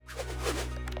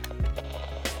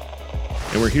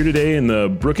And we're here today in the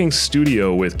Brookings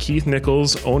studio with Keith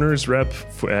Nichols, owner's rep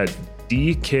at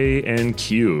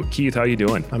DK&Q. Keith, how you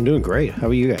doing? I'm doing great. How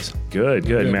are you guys? Good.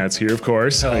 Matt's here, of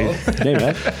course. Hello. Hey,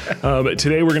 Matt.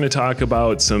 Today we're going to talk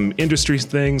about some industry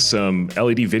things, some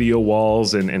LED video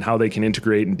walls, and how they can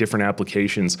integrate in different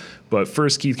applications. But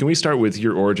first, Keith, can we start with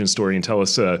your origin story and tell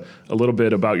us a little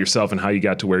bit about yourself and how you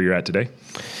got to where you're at today?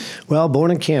 Well,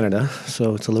 born in Canada,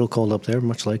 so it's a little cold up there,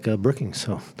 much like Brookings.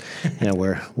 So, yeah,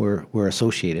 we're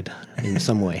associated in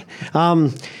some way.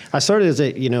 I started as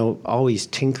always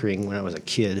tinkering when I was a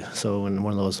kid. So, when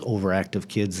one of those overactive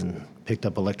kids, and picked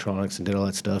up electronics and did all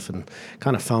that stuff, and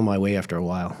kind of found my way after a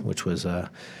while, which was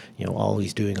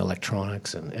always doing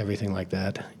electronics and everything like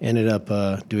that. Ended up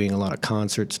doing a lot of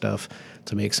concert stuff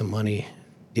to make some money.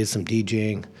 Did some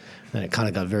DJing. And it kind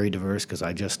of got very diverse because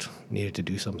I just needed to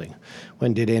do something. Went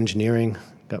and did engineering,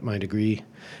 got my degree,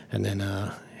 and then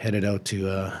headed out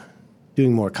to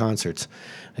doing more concerts.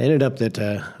 I ended up that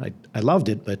I loved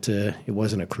it, but it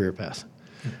wasn't a career path.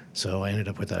 So I ended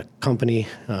up with a company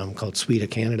called Suite of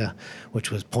Canada, which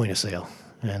was point of sale.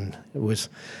 And it was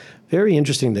very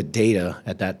interesting, the data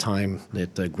at that time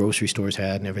that the grocery stores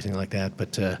had and everything like that,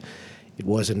 but it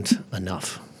wasn't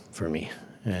enough for me.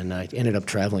 And I ended up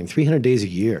traveling 300 days a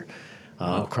year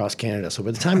across Canada. So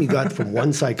by the time you got from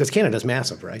one side, because Canada's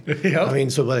massive, right? Yep. I mean,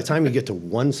 so by the time you get to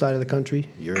one side of the country,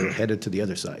 you're headed to the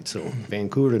other side. So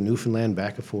Vancouver to Newfoundland,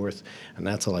 back and forth, and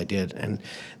that's all I did. And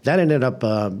that ended up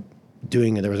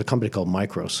there was a company called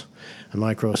Micros. And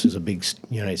Micros is a big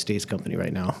United States company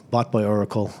right now, bought by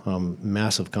Oracle,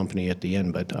 massive company at the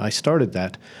end. But I started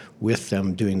that with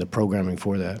them doing the programming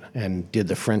for that and did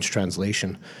the French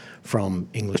translation from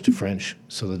English to French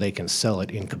so that they can sell it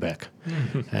in Quebec.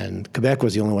 Mm-hmm. And Quebec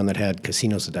was the only one that had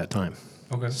casinos at that time.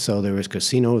 Okay. So there was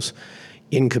casinos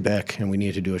in Quebec, and we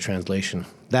needed to do a translation.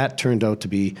 That turned out to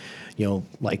be,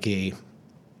 like a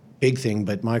big thing,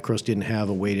 but Micros didn't have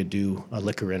a way to do a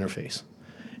liquor interface.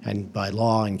 And by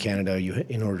law in Canada,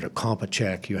 in order to comp a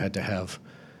check, you had to have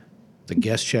the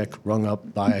guest check rung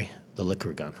up by the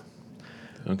liquor gun.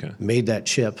 Okay. Made that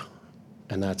chip,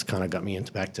 and that's kind of got me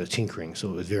back to tinkering. So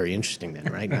it was very interesting then.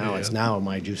 Right now, It's now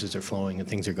my juices are flowing and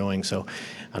things are going. So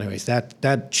anyways,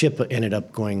 that chip ended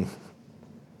up going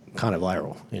kind of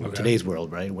viral in today's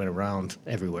world, right? It went around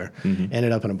everywhere. Mm-hmm.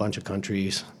 Ended up in a bunch of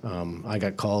countries. I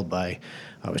got called I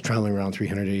was traveling around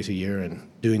 300 days a year and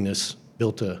doing this,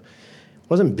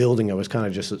 wasn't building, I was kind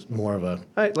of just more of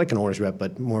like an owner's rep,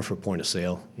 but more for point of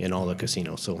sale in all the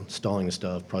casinos. So installing the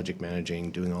stuff, project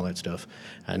managing, doing all that stuff.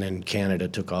 And then Canada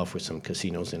took off with some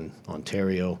casinos in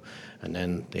Ontario. And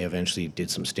then they eventually did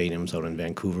some stadiums out in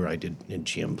Vancouver. I did in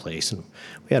GM Place. And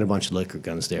we had a bunch of liquor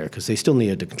guns there because they still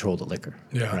needed to control the liquor.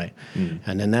 Yeah. Right. Mm.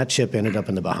 And then that chip ended up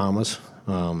in the Bahamas.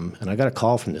 And I got a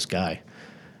call from this guy.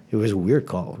 It was a weird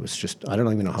call. It was just, I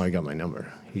don't even know how he got my number.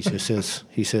 He just says,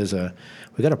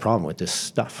 we got a problem with this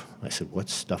stuff. I said, what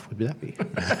stuff would that be?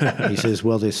 He says,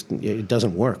 well, it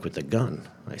doesn't work with the gun.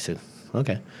 I said,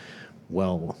 okay,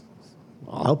 well,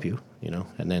 I'll help you,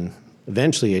 And then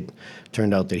eventually it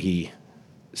turned out that he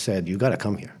said, you got to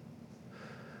come here.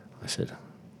 I said,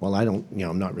 well, I don't,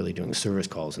 I'm not really doing service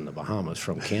calls in the Bahamas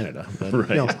from Canada, but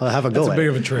right. I'll have a go at it. That's a big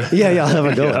of a trip. Yeah, I'll have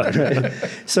a go at it.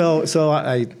 Right? So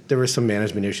there were some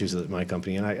management issues at my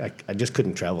company, and I just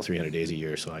couldn't travel 300 days a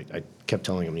year. So I kept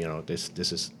telling him, this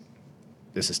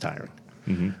is tiring,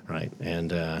 mm-hmm. Right?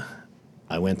 And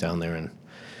I went down there and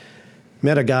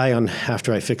met a guy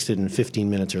after I fixed it in 15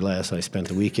 minutes or less. I spent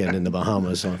the weekend in the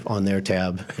Bahamas on their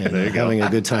tab and having a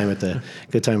good time at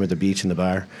the beach and the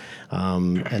bar.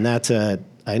 And that's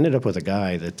I ended up with a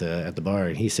guy that at the bar,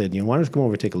 and he said, why don't you come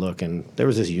over and take a look? And there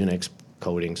was this Unix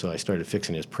coding, so I started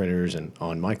fixing his printers and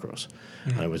on Micros. Mm-hmm.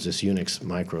 And it was this Unix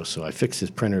Micros, so I fixed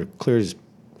his printer, cleared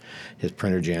his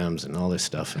printer jams and all this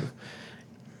stuff. And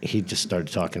he just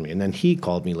started talking to me. And then he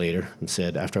called me later and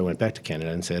said, after I went back to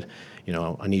Canada, and said,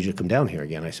 I need you to come down here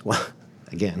again. I said, well,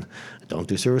 again, I don't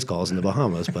do service calls in the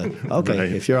Bahamas, but okay,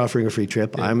 right. If you're offering a free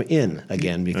trip, I'm in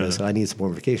again because I need some more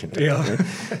vacation time. Yeah.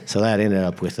 Right? So that ended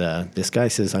up with this guy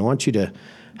says, I want you to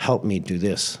help me do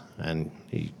this. And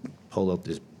he pulled out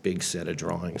this big set of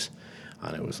drawings.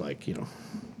 And it was like,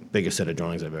 biggest set of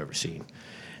drawings I've ever seen.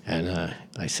 And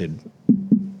I said,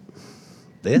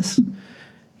 this?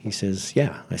 He says,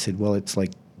 yeah. I said, well, it's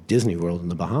like Disney World in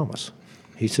the Bahamas.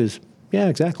 He says, yeah,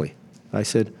 exactly. I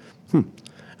said,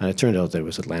 And it turned out that it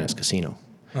was Atlantis Casino.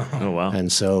 Uh-huh. Oh, wow.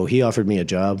 And so he offered me a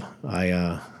job.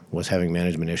 I was having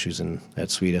management issues at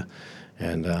Suida,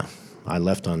 and I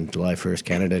left on July 1st,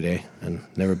 Canada Day, and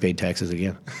never paid taxes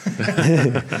again.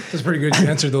 That's pretty good. You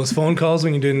answered those phone calls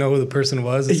when you didn't know who the person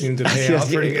was. It seemed to pay out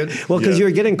pretty good. Well, because you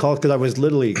were getting calls because I was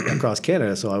literally across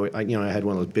Canada, so I had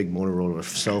one of those big Motorola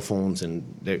cell phones, and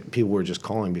people were just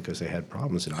calling because they had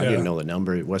problems, and I didn't know the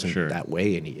number. It wasn't that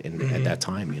way at that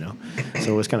time,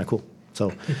 So it was kind of cool.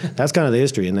 So that's kind of the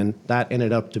history, and then that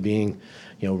ended up to being,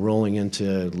 rolling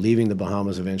into leaving the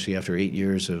Bahamas eventually after 8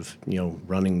 years of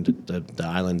running the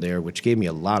island there, which gave me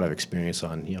a lot of experience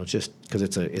on just because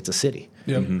it's a city.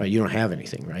 Yep. Right? You don't have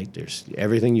anything, right? There's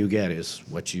everything you get is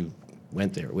what you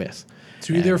went there with.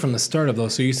 So you were there from the start of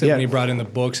those. So you said when you brought in the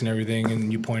books and everything,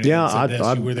 and you pointed out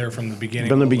this, you were there from the beginning.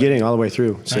 From the beginning, all the way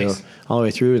through. Nice. So all the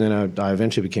way through, and then I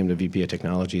eventually became the VP of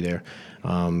technology there,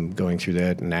 going through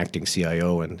that and acting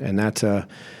CIO, and that's.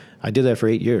 I did that for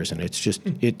 8 years, and it's just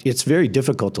it's very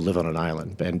difficult to live on an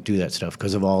island and do that stuff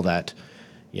because of all that.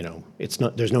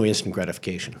 There's no instant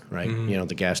gratification, right?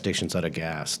 The gas station's out of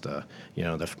gas, the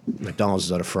McDonald's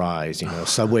is out of fries,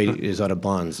 Subway is out of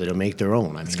buns. They don't make their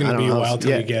own. I mean, it's going to be a while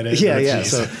till you get it. Yeah.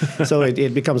 So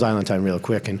it becomes island time real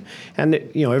quick, and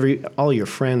all your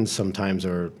friends sometimes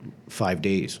are 5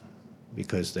 days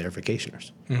because they're vacationers,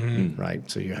 right?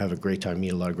 So you have a great time,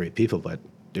 meet a lot of great people, but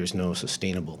there's no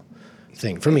sustainable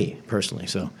thing for me personally.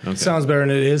 So sounds better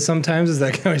than it is sometimes. Is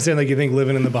that kind of saying like you think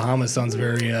living in the Bahamas sounds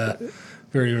very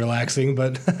very relaxing,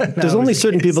 but there's only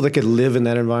certain people that could live in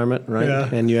that environment, right? Yeah.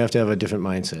 And you have to have a different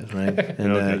mindset, right?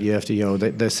 And you have to,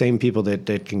 the same people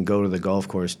that can go to the golf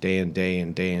course day and day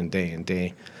and day and day and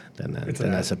day. Then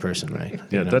that's a person, right?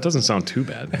 Yeah, that doesn't sound too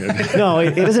bad. No,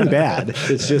 it isn't bad.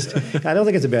 It's just, I don't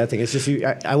think it's a bad thing. It's just,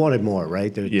 I wanted more,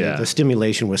 right? The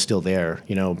stimulation was still there.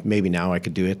 Maybe now I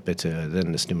could do it, but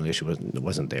then the stimulation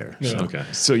wasn't there. So. Okay.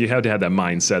 So you had to have that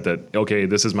mindset that, okay,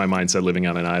 this is my mindset living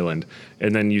on an island.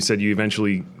 And then you said you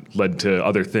eventually led to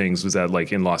other things. Was that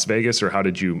like in Las Vegas, or how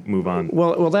did you move on?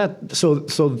 So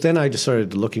then I just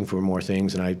started looking for more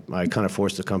things, and I kind of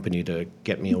forced the company to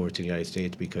get me over to the United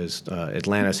States because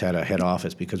Atlantis had a head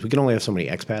office because we could only have so many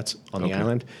expats on the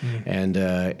island,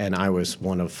 and I was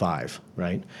one of 5,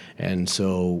 right? And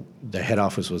so the head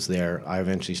office was there. I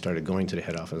eventually started going to the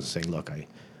head office and saying, look, I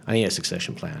need a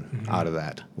succession plan out of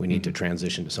that. We need to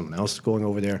transition to someone else going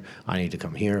over there. I need to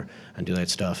come here and do that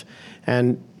stuff.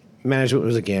 And management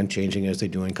was, again, changing as they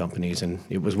do in companies, and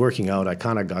it was working out. I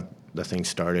kind of got the thing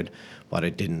started, but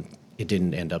it didn't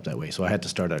end up that way. So I had to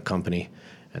start a company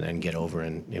and then get over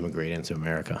and immigrate into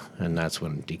America, and that's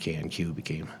when DK&Q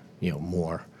became,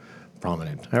 more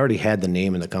prominent. I already had the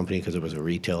name in the company because it was a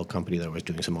retail company that was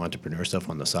doing some entrepreneur stuff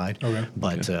on the side. Okay.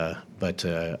 But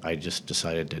I just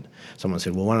decided that someone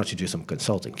said, well, why don't you do some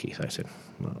consulting, Keith? I said,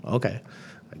 well, okay.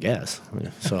 I guess.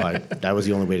 So that was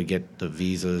the only way to get the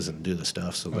visas and do the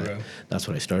stuff. So that's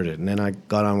what I started. And then I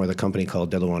got on with a company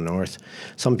called Delaware North.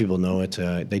 Some people know it.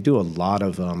 They do a lot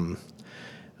of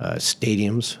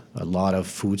stadiums, a lot of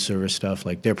food service stuff.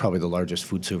 Like they're probably the largest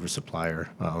food service supplier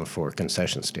for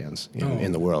concession stands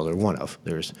in the world, or one of.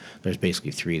 There's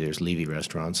basically 3. There's Levy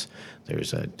Restaurants,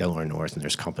 there's Delaware North, and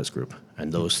there's Compass Group.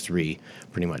 And those 3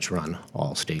 pretty much run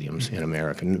all stadiums in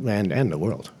America and the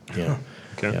world. Okay.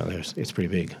 It's pretty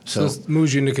big. So this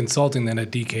moves you into consulting then at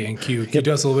DK&Q. Can you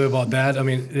tell us a little bit about that? I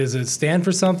mean, does it stand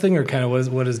for something, or kind of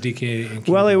what is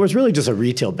DK&Q? Well, it was really just a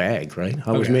retail bag, right?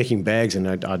 I was making bags, and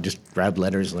I'd just grab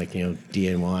letters like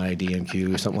DNY,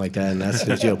 DNQ, something like that, and that's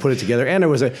just, put it together. And there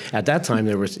was at that time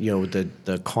there was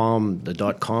the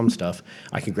 .com stuff.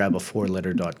 I could grab a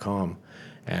 4-letter .com.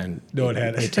 And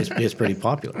it's pretty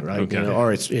popular, right? Okay.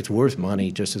 Or it's worth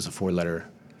money just as a 4-letter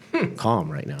com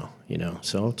right now,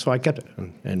 So I kept it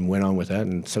and went on with that,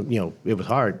 and so it was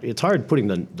hard. It's hard putting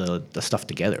the stuff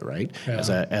together, right?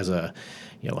 Yeah. As a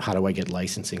how do I get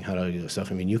licensing? How do I do this stuff?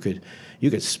 I mean, you could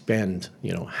spend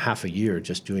half a year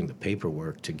just doing the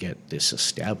paperwork to get this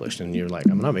established, and you're like,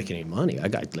 I'm not making any money. I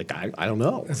don't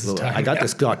know. I got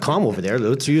this .com over there.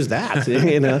 Let's use that.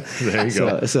 There you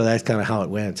go. So that's kind of how it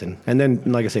went, and then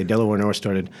like I say, Delaware North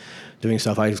started doing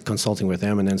stuff. I was consulting with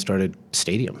them, and then started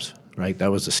stadiums. Right,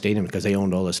 that was the stadium because they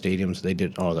owned all the stadiums. They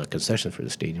did all the concessions for the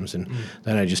stadiums, and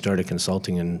then I just started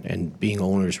consulting and being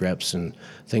owners reps and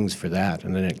things for that.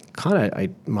 And then it kind of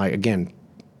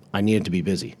I needed to be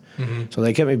busy, so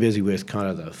they kept me busy with kind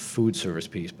of the food service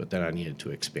piece. But then I needed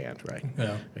to expand, right?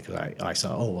 Yeah. Because I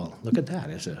saw, look at that.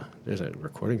 There's a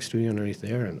recording studio underneath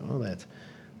there, and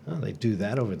they do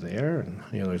that over there, and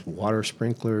there's water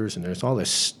sprinklers, and there's all this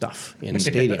stuff in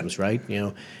stadiums, right?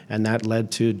 And that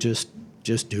led to just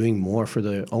doing more for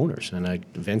the owners, and I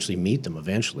eventually meet them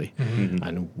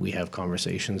and we have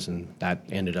conversations, and that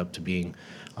ended up to being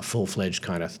a full-fledged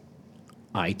kind of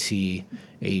IT,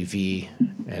 AV,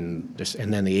 and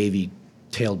then the AV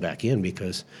tailed back in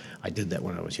because I did that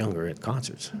when I was younger at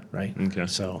concerts, right? Okay.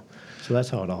 So that's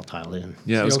how it all tiled in.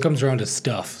 Yeah, It all comes around to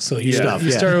stuff. So you Stuff,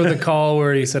 yeah. started with a call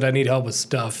where you said, I need help with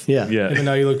stuff. Yeah. Yeah. And then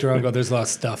now you looked around and go, there's a lot of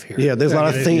stuff here. Yeah, there's a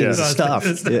lot of things, Yeah. stuff.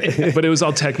 Yeah. but it was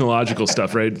all technological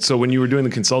stuff, right? So when you were doing the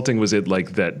consulting, was it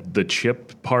like the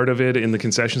chip part of it in the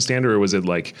concession stand, or was it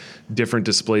like different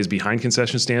displays behind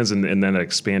concession stands and then it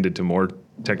expanded to more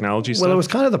technology stuff? Well, it was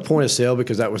kind of the point of sale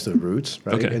because that was the roots,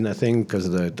 right? Okay. And the thing because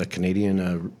of the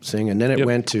Canadian thing. And then it Yep.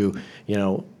 went to,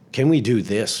 can we do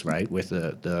this, right, with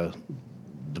the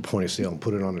point of sale and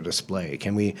put it on a display?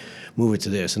 Can we move it to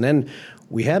this? And then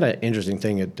we had an interesting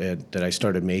thing that I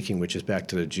started making, which is back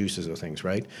to the juices of things,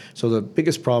 right? So the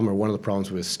biggest problem, or one of the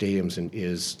problems with stadiums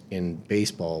is in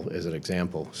baseball, as an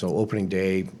example. So opening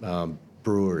day,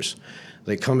 Brewers,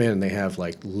 they come in and they have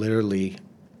like literally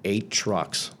 8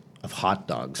 trucks of hot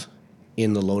dogs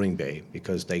in the loading bay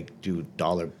because they do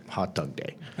 $1 hot dog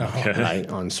day, right,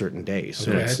 on certain days.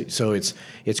 So, Okay.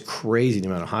 it's crazy the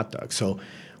amount of hot dogs. So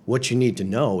what you need to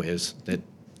know is that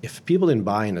if people didn't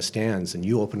buy in the stands and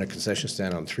you open a concession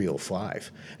stand on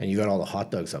 305 and you got all the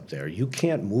hot dogs up there, you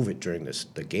can't move it during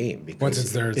the game because Once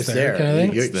it's there, it's there, there. kind of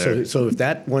thing? You're- It's there. So if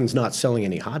that one's not selling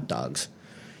any hot dogs,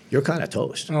 you're kind of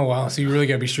toast. Oh, wow. So you really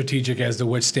got to be strategic as to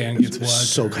which stand gets what.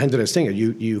 So kind of this thing,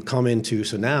 you come into,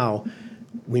 so now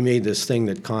we made this thing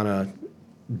that kind of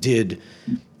did,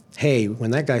 hey,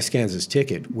 when that guy scans his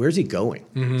ticket, where's he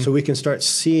going? So we can start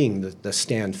seeing the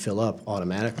stand fill up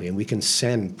automatically, and we can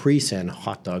pre-send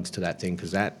hot dogs to that thing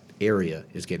because that area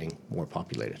is getting more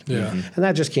populated. Yeah. And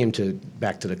that just came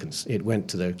back to it went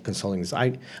to the consulting.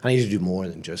 I need to do more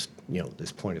than just,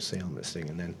 this point of sale and this thing.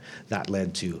 And then that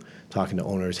led to talking to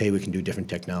owners, hey, we can do different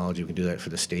technology. We can do that for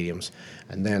the stadiums.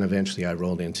 And then eventually I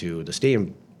rolled into the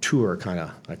stadium tour,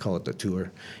 I call it the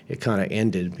tour. It kind of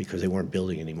ended because they weren't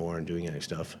building anymore and doing any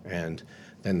stuff. And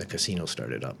then the casino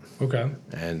started up. Okay.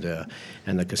 And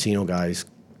the casino guys,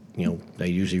 they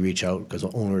usually reach out because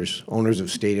owners of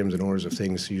stadiums and owners of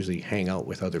things usually hang out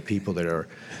with other people that are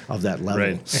of that level,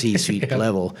 Right. C-suite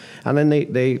level, and then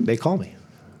they call me,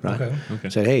 right? Okay.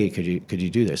 Said, hey, could you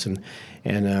do this? And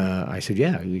I said,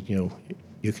 yeah, you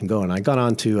can go. And I got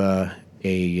onto a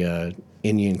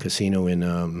Indian casino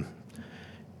in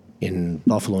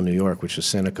Buffalo, New York, which is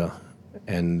Seneca.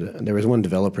 And there was one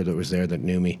developer that was there that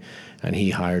knew me, and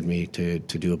he hired me to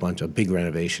do a big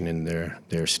renovation in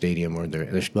their stadium,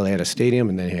 they had a stadium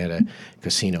and then they had a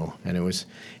casino, and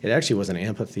it actually was an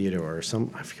amphitheater or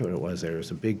I forget what it was. There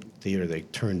was a big theater they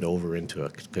turned over into a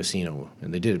casino,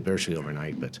 and they did it virtually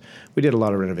overnight. But we did a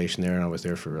lot of renovation there, and I was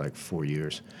there for like 4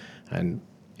 years, and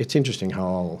it's interesting how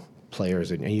all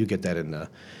players and you get that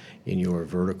in your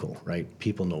vertical, right?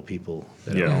 People know people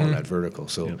that are all in that vertical.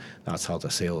 So that's how the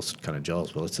sales kind of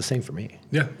gels. Well, it's the same for me.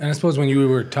 Yeah. And I suppose when you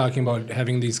were talking about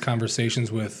having these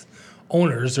conversations with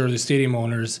owners or the stadium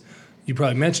owners, you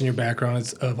probably mentioned your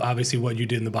background of obviously what you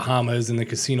did in the Bahamas and the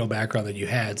casino background that you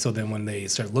had. So then when they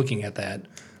start looking at that,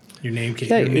 your name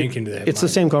came to that. It's the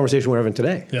same conversation we're having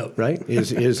today, Yep. right?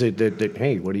 Is it that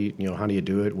hey, what do you how do you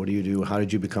do it? What do you do? How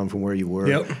did you become from where you were?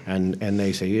 Yep. And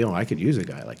they say, I could use a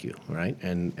guy like you, right?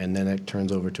 And then it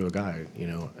turns over to a guy,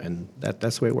 and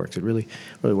that's the way it works. It really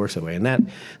works that way.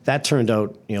 And that turned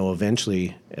out,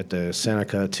 eventually at the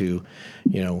Seneca to,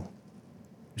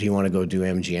 do you want to go do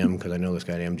MGM? Because I know this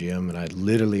guy at MGM, and I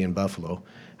literally in Buffalo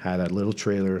had a little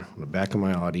trailer on the back of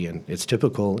my Audi, and it's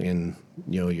typical in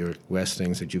your West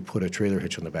things that you put a trailer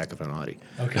hitch on the back of an Audi.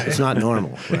 Okay. It's not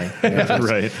normal, right? Yeah,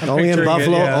 Right. Only in Picturing it,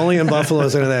 Buffalo. yeah. Only in Buffalo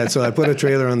is into that. So I put a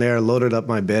trailer on there, loaded up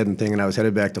my bed and thing, and I was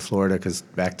headed back to Florida because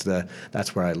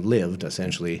that's where I lived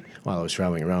essentially while I was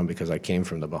traveling around because I came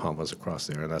from the Bahamas across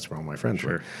there, and that's where all my friends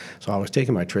were. So I was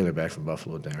taking my trailer back from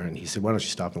Buffalo there, and he said, "Why don't you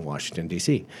stop in Washington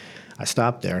D.C.?" I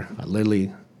stopped there. I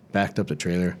literally backed up the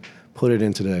trailer, put it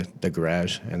into the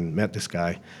garage, and met this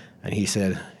guy, and he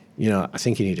said, I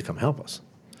think you need to come help us.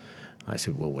 I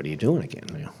said, well, what are you doing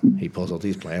again? He pulls out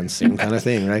these plans, same kind of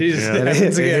thing, right?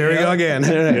 And here we go again.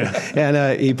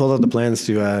 And he pulled out the plans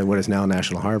to what is now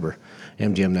National Harbor,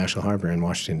 MGM National Harbor in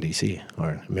Washington, D.C.,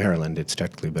 or Maryland, it's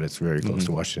technically, but it's very close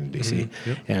to Washington, D.C.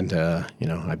 And,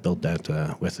 I built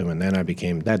that with him. And then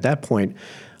at that point,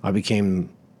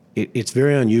 it's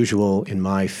very unusual in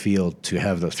my field to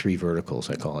have the 3 verticals,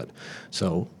 I call it.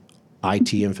 So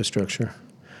IT infrastructure,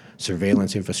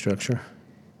 surveillance infrastructure,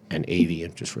 and AV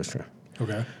infrastructure.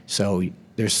 Okay. So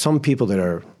there's some people that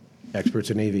are experts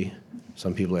in AV,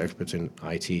 some people are experts in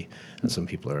IT, and some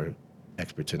people are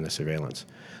experts in the surveillance.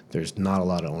 There's not a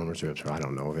lot of owners, or I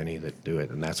don't know of any that do it,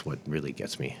 and that's what really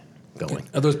gets me. going.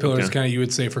 Are those pillars kind of, you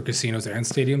would say, for casinos and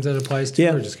stadiums that applies to?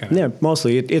 Yeah, Or just kind of? yeah,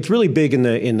 mostly. It's really big in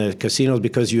the casinos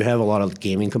because you have a lot of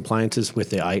gaming compliances with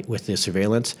the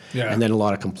surveillance, Yeah. and then a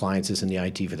lot of compliances in the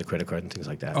IT for the credit card and things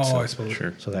like that. Oh, so, I suppose.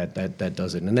 Sure. So that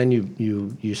does it, and then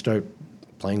you start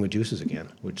playing with juices again,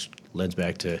 which leads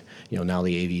back to now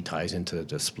the AV ties into the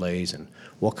displays and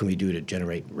what can we do to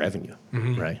generate revenue,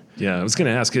 right? Yeah, I was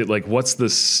going to ask it, like, what's the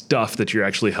stuff that you're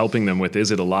actually helping them with? Is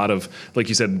it a lot of, like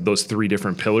you said, those 3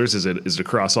 different pillars? Is it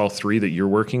across all 3 that you're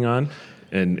working on?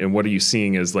 And what are you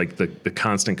seeing as like the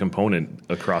constant component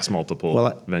across multiple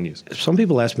venues? Some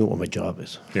people ask me what my job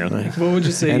is. Yeah. Right? What would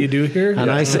you say you do here?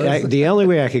 And I say the only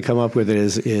way I could come up with it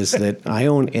is that I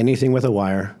own anything with a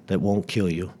wire that won't kill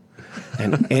you,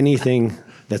 and anything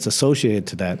that's associated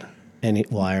to that any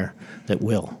wire that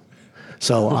will.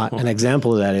 So an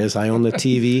example of that is I own the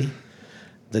TV,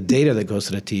 the data that goes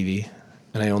to the TV,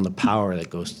 and I own the power that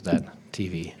goes to that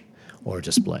TV or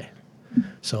display.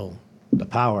 So the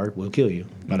power will kill you,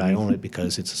 but I own it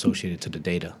because it's associated to the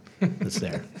data that's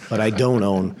there. But I don't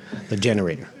own the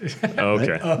generator.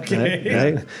 Okay. Right?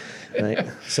 Okay. Right?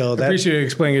 So I that. appreciate you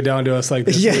explaining it down to us like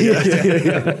this.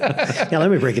 Yeah,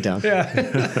 let me break it down.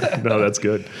 No, that's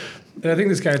good. And I think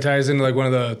this kind of ties into like one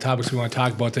of the topics we want to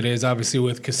talk about today is obviously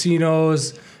with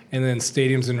casinos and then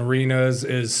stadiums and arenas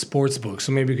is sportsbooks.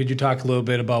 So maybe could you talk a little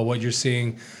bit about what you're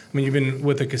seeing? I mean, you've been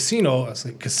with a casino. It's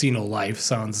like casino life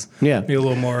sounds maybe a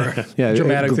little more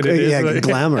dramatic than it is. Yeah, like,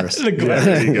 glamorous. the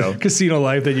There you go. casino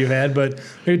life that you've had. But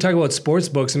maybe talk about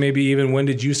sportsbooks and maybe even when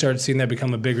did you start seeing that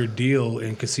become a bigger deal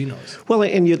in casinos? Well,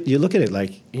 and you look at it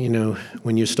like,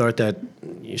 when you start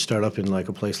up in like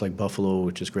a place like Buffalo,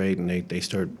 which is great, and they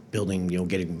start building,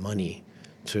 getting money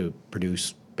to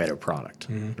produce better product,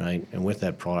 right? And with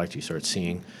that product, you start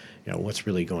seeing, what's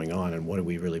really going on and what do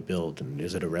we really build? And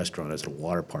is it a restaurant? Is it a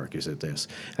water park? Is it this?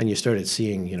 And you started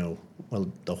seeing,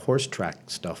 the horse track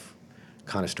stuff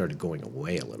kind of started going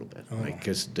away a little bit, right?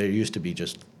 Because there used to be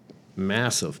just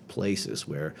massive places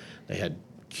where they had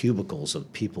cubicles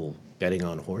of people betting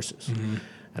on horses.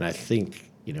 And I think,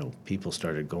 people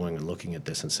started going and looking at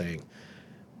this and saying,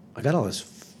 I got all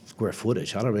this square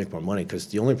footage. How do I make more money? Because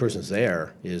the only person's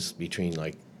there is between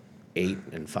like 8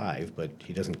 and 5, but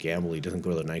he doesn't gamble. He doesn't go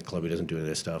to the nightclub. He doesn't do any of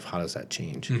this stuff. How does that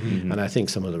change? And I think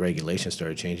some of the regulations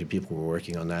started changing. People were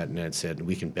working on that, and it said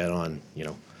we can bet on,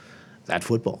 that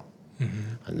football.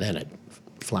 And then it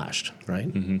flashed, right?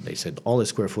 They said all this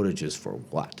square footage is for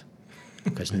what?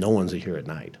 Because no one's here at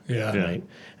night. Yeah. Right.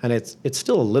 And it's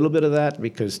still a little bit of that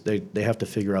because they have to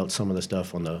figure out some of the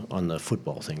stuff on the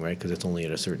football thing, right? Because it's only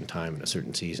at a certain time in a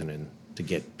certain season and to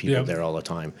get people there all the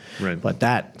time. Right. But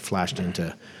that flashed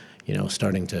into,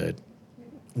 starting to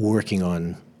working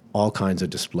on all kinds of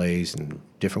displays and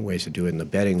different ways to do it. And the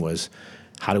betting was,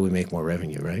 how do we make more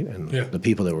revenue, right? And the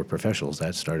people that were professionals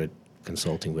that started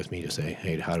consulting with me to say,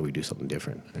 hey, how do we do something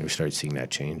different? And we started seeing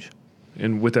that change.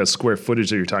 And with that square footage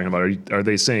that you're talking about, are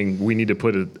they saying we need to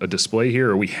put a display here,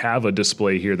 or we have a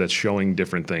display here that's showing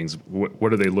different things?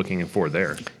 What are they looking for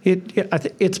there? I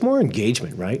think it's more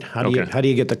engagement, right? How do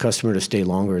you get the customer to stay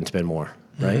longer and spend more,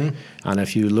 right? And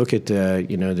if you look at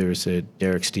there's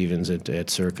Derek Stevens at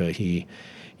Circa, he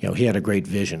had a great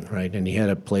vision, right? And he had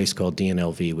a place called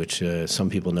DNLV, which some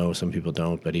people know, some people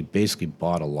don't, but he basically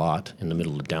bought a lot in the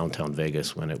middle of downtown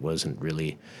Vegas when it wasn't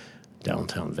really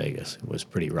downtown Vegas. It was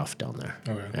pretty rough down there.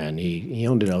 Okay. And he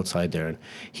owned it outside there. And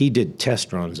he did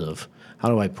test runs of how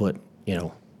do I put,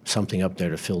 something up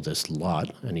there to fill this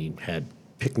lot. And he had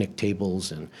picnic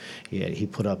tables and he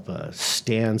put up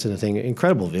stands and a thing.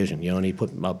 Incredible vision, and he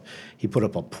put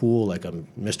up a pool, like a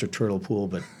Mr. Turtle pool,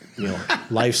 but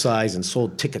life size, and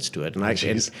sold tickets to it. And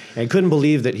I couldn't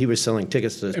believe that he was selling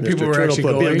tickets to this And Mr. people were Turtle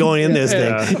actually pool. Going in this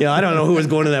thing. I don't know who was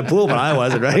going to that pool, but I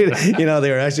wasn't, right? They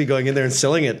were actually going in there and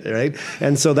selling it, right?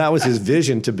 And so that was his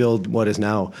vision to build what is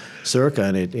now Circa,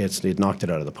 and it knocked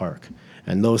it out of the park.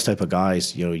 And those type of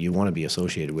guys, you want to be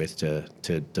associated with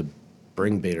to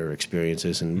bring better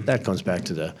experiences, and that comes back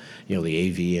to the the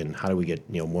AV and how do we get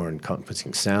more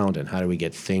encompassing sound, and how do we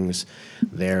get things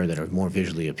there that are more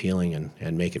visually appealing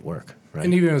and make it work. Right.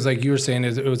 And even it was like you were saying,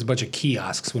 it was a bunch of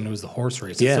kiosks when it was the horse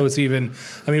races. Yeah. So it's even,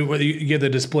 whether you get the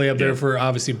display up there for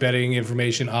obviously betting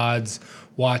information, odds,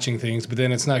 watching things, but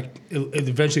then it's not, it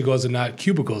eventually goes to not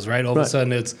cubicles, right? All of a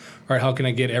sudden it's, all right, how can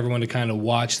I get everyone to kind of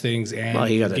watch things and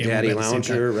you got the daddy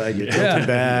lounger, right? You're tilting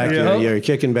back, you're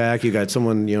kicking back, you got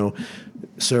someone,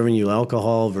 serving you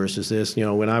alcohol versus this.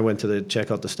 When I went to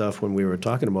check out the stuff when we were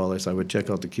talking about this, I would check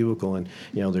out the cubicle and,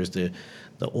 there's the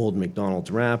old McDonald's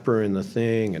wrapper in the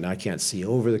thing, and I can't see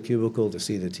over the cubicle to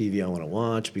see the TV I want to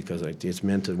watch because it's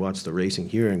meant to watch the racing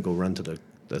here and go run to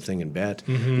the the thing and bet.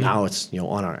 Now it's,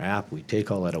 on our app. We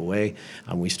take all that away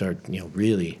and we start,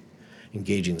 really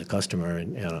engaging the customer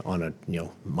on a,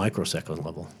 microsecond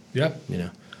level. Yeah. You know.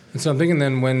 And so I'm thinking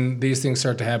then when these things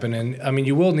start to happen, and I mean,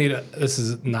 you will need this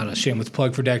is not a shameless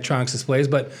plug for Daktronics displays,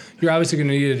 but you're obviously going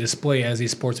to need a display as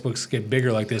these sports books get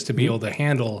bigger like this to be able to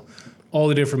handle all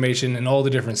the information and all the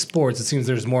different sports. It seems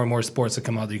there's more and more sports that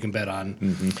come out that you can bet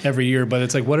on every year, but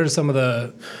it's like, what are some of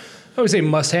the, I would say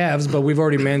must-haves, but we've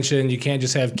already mentioned you can't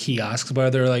just have kiosks, but are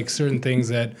there like certain things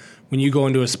that when you go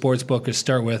into a sports book to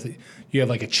start with, you have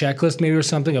like a checklist maybe or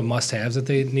something of must-haves that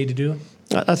they need to do?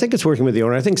 I think it's working with the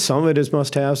owner. I think some of it is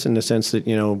must-haves in the sense that,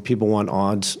 people want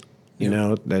odds,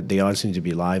 that the odds need to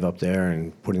be live up there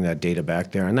and putting that data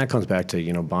back there. And that comes back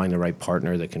to, buying the right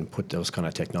partner that can put those kind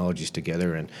of technologies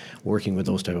together and working with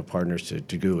those type of partners to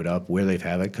do it up where they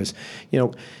have it. Because,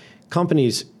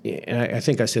 companies, and I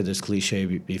think I said this cliche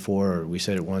before, or we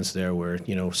said it once there, where,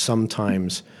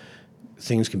 sometimes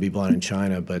things can be bought in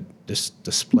China, but this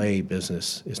display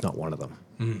business is not one of them,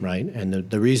 right? And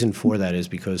the reason for that is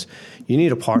because you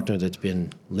need a partner that's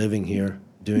been living here,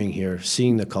 doing here,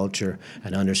 seeing the culture,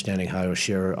 and understanding how to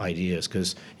share ideas.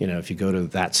 Because, if you go to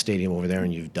that stadium over there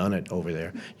and you've done it over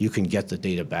there, you can get the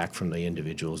data back from the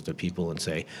individuals, the people, and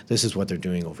say, this is what they're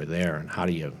doing over there, and how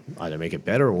do you either make it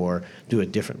better or do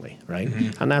it differently, right?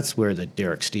 And that's where the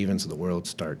Derek Stevens of the world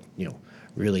start,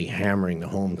 really hammering the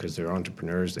home, because they're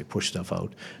entrepreneurs, they push stuff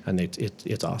out, and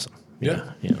it's awesome.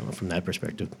 From that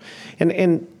perspective.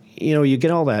 And you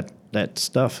get all that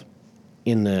stuff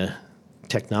in the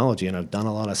technology, and I've done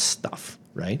a lot of stuff,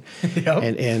 right? Yep.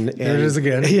 And there it is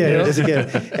again. Yeah, it is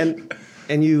again.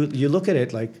 And you look at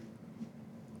it like,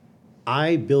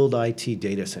 I build IT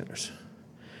data centers,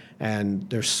 and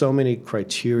there's so many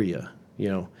criteria,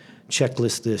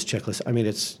 checklist this, checklist. I mean,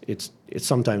 it's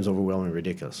sometimes overwhelming,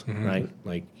 ridiculous, right?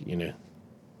 Like,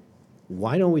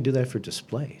 why don't we do that for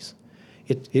displays?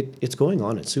 It's going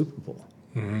on at Super Bowl.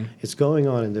 It's going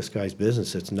on in this guy's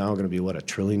business. It's now going to be, what, $1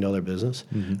 trillion business,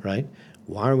 right?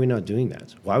 Why are we not doing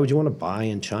that? Why would you want to buy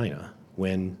in China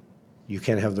when you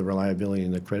can't have the reliability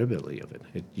and the credibility of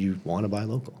it? You want to buy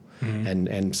local.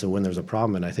 And so when there's a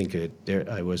problem, and I think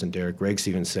I wasn't Derek, Greg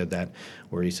Stevens said that,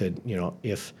 where he said,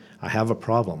 if I have a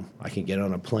problem, I can get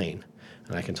on a plane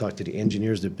and I can talk to the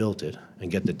engineers that built it and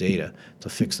get the data to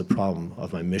fix the problem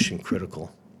of my mission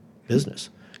critical business,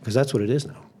 because that's what it is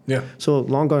now. Yeah. So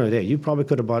long gone a day. You probably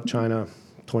could have bought China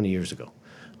 20 years ago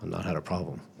and not had a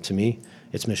problem. To me,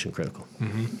 it's mission critical.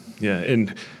 Yeah,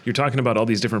 and you're talking about all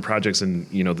these different projects and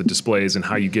the displays and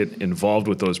how you get involved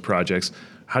with those projects.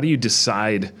 How do you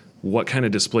decide what kind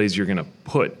of displays you're going to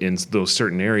put in those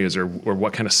certain areas, or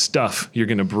what kind of stuff you're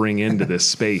going to bring into this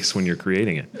space when you're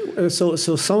creating it? So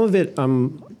some of it,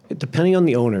 depending on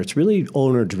the owner, it's really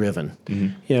owner driven.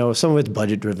 Some of it's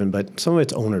budget driven, but some of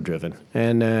it's owner driven.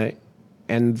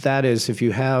 And that is, if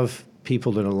you have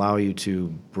people that allow you to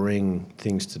bring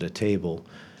things to the table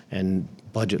and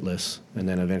budgetless, and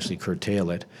then eventually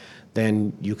curtail it,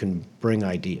 then you can bring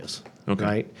ideas,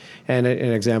 right? And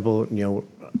an example,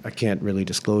 I can't really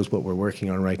disclose what we're working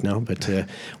on right now, but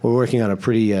we're working on a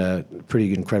pretty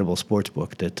incredible sports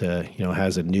book that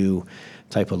has a new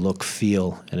type of look,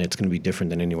 feel, and it's going to be different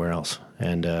than anywhere else.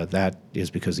 And that is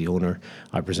because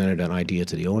I presented an idea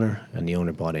to the owner, and the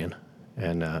owner bought in.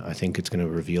 And I think it's going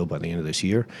to reveal by the end of this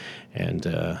year, and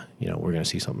we're going to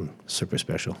see something super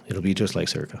special. It'll be just like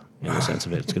Circa in the sense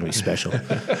of it. It's going to be special,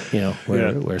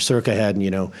 where Circa had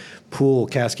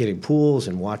cascading pools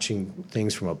and watching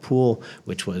things from a pool,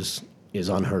 which is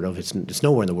unheard of. It's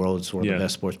nowhere in the world. It's one of the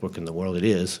best sports book in the world. It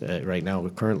is right now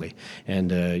currently, and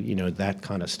that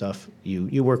kind of stuff.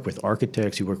 You work with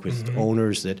architects, you work with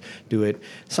owners that do it.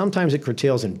 Sometimes it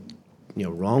curtails in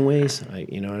wrong ways. I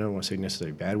don't want to say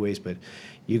necessarily bad ways, but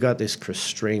you got this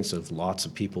constraints of lots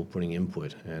of people putting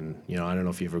input. And, I don't know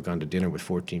if you've ever gone to dinner with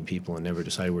 14 people and never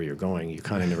decide where you're going. You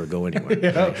kind of never go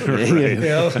anywhere.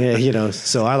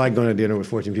 So I like going to dinner with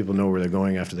 14 people, know where they're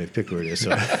going after they've picked where it is.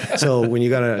 So when you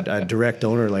got a direct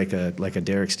owner like a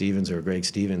Derek Stevens or a Greg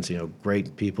Stevens,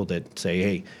 great people that say,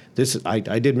 hey, I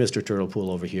did Mr. Turtle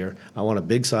Pool over here. I want a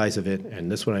big size of it,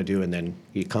 and this is what I do. And then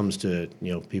he comes to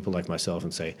people like myself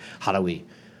and say, how do we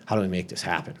make this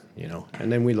happen?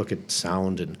 And then we look at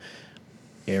sound and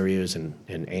areas and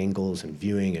angles and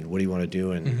viewing and what do you want to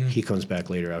do? And he comes back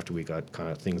later after we got kind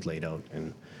of things laid out,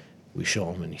 and we show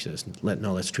him, and he says,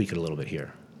 let's tweak it a little bit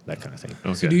here. That kind of thing.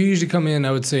 Okay. So do you usually come in,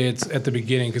 I would say it's at the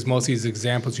beginning, because most of these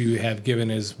examples you have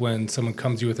given is when someone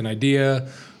comes to you with an idea,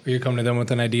 or you come to them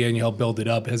with an idea and you help build it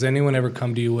up. Has anyone ever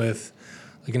come to you with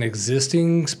like an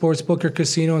existing sports book or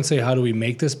casino and say, how do we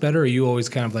make this better? Or are you always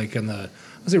kind of like on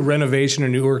Was it renovation or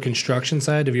newer construction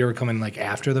side? Have you ever come in like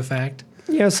after the fact?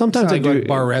 Yeah, sometimes I Like, do. like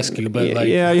bar rescue, but like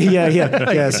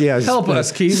Yes. help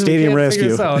us, Keith. Stadium We can't figure rescue.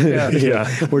 this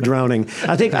out. Yeah. We're drowning.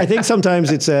 I think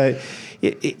sometimes it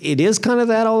is kind of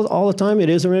that all the time. It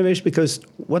is a renovation because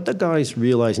what the guys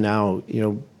realize now,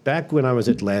 back when I was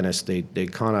at Lannis, they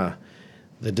kind of,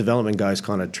 the development guys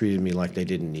kind of treated me like they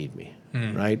didn't need me,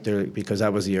 right? Because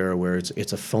that was the era where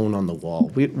it's a phone on the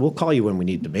wall. We'll call you when we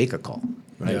need to make a call,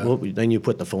 right? Yeah. Then you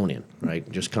put the phone in, right?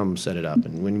 Just come set it up.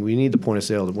 And when we need the point of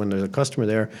sale, when there's a customer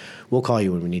there, we'll call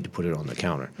you when we need to put it on the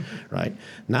counter, right?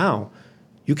 Now,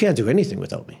 you can't do anything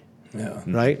without me, Yeah.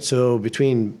 right? So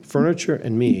between furniture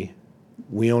and me,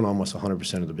 we own almost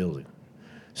 100% of the building.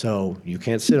 So you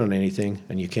can't sit on anything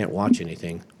and you can't watch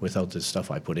anything without the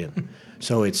stuff I put in.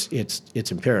 So it's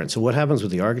imperative. So what happens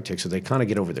with the architects is they kind of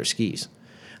get over their skis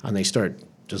and they start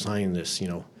designing this,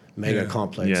 mega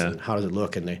complex and how does it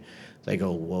look? And they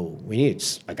go, well, we need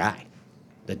a guy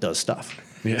that does stuff.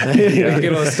 Yeah.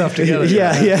 Get all the stuff together.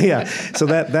 Yeah. So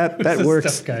that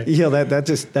works. Stuff guy.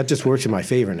 That just works in my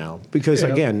favor now because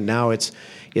again, now it's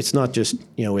not just,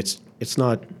 it's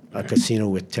not a casino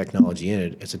with technology in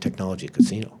it. It's a technology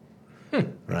casino,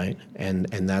 right? And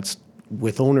that's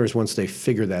with owners. Once they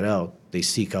figure that out, they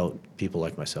seek out people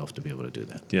like myself to be able to do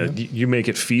that. Yeah, you make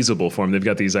it feasible for them. They've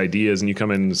got these ideas, and you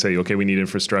come in and say, okay, we need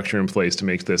infrastructure in place to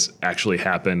make this actually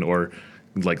happen, or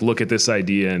like look at this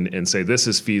idea and say this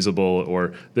is feasible,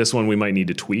 or this one we might need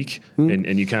to tweak,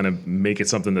 and you kind of make it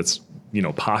something that's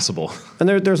possible. And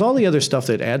there's all the other stuff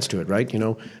that adds to it, right?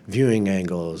 Viewing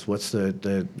angles. What's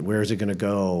the where is it going to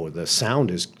go? The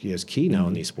sound is key now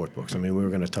in these sport books. I mean, we were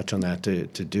going to touch on that to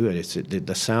do it.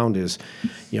 The sound is,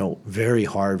 very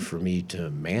hard for me to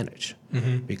manage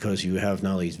because you have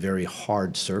now these very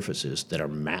hard surfaces that are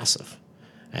massive.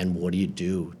 And what do you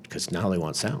do? Because now they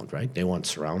want sound, right? They want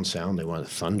surround sound. They want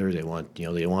thunder. They want,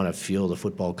 they want to feel the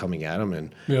football coming at them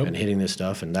and hitting this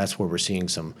stuff. And that's where we're seeing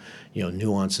some,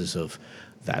 nuances of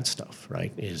that stuff,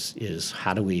 right? Is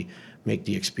how do we make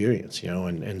the experience,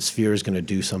 And Sphere is going to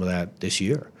do some of that this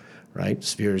year, right?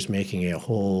 Sphere is making a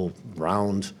whole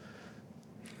round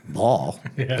ball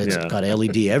that's got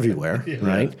LED everywhere,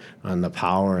 right? On the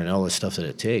power and all the stuff that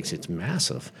it takes. It's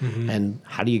massive. And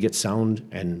how do you get sound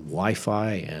and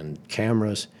Wi-Fi and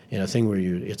cameras in a thing where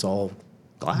it's all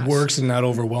glass? Works and not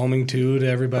overwhelming too to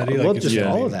everybody. Well, just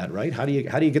all of that, right? How do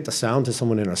you get the sound to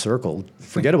someone in a circle?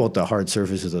 Forget about the hard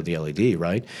surfaces of the LED,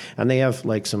 right? And they have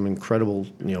like some incredible,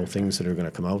 things that are going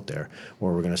to come out there,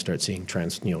 where we're going to start seeing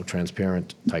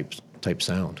transparent type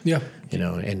sound. Yeah.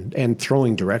 And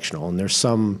throwing directional. And there's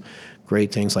some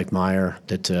great things like Meyer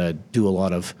that do a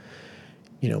lot of,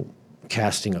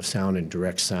 casting of sound and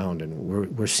direct sound, and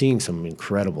we're seeing some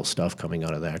incredible stuff coming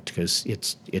out of that because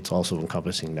it's also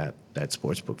encompassing that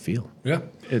sportsbook feel. Yeah.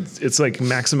 It's like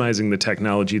maximizing the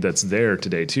technology that's there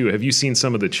today too. Have you seen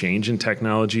some of the change in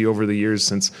technology over the years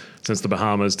since the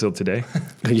Bahamas till today?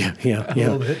 Yeah. A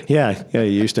little bit. Yeah. You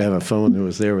used to have a phone that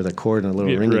was there with a cord and a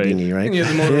little ringy dingy, right? And you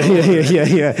had the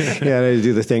Motorola. Yeah. They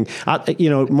do the thing.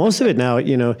 Most of it now,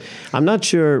 I'm not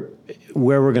sure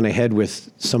where we're going to head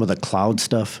with some of the cloud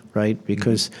stuff, right?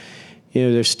 Because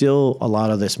there's still a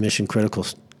lot of this mission critical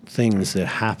things that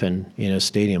happen in a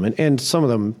stadium, and some of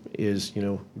them is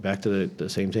back to the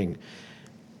same thing.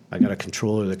 I got a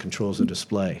controller that controls the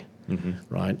display,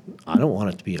 right? I don't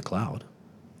want it to be a cloud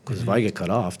because if I get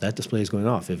cut off, that display is going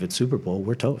off. If it's Super Bowl,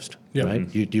 we're toast, right?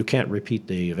 You can't repeat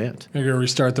the event. You're going to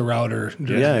restart the router.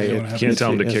 You can't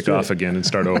tell them to kick off again and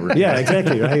start over. Yeah,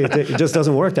 exactly. Right? It just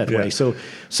doesn't work that way. So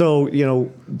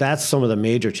that's some of the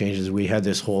major changes. We had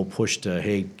this whole push to,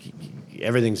 hey,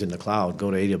 everything's in the cloud, go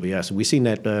to AWS. We've seen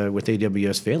that with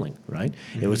AWS failing, right?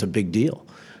 It was a big deal,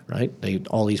 right?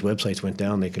 All these websites went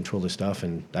down, they control the stuff,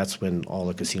 and that's when all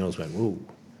the casinos went, whoa,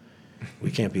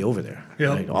 we can't be over there,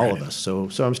 right? All of us. So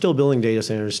I'm still building data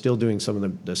centers, still doing some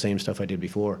of the same stuff I did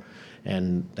before,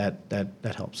 and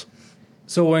that helps.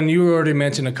 So when you already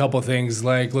mentioned a couple of things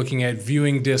like looking at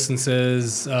viewing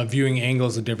distances, viewing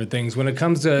angles of different things, when it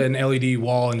comes to an LED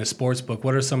wall in a sports book,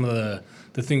 what are some of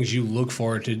the things you look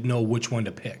for to know which one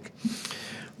to pick?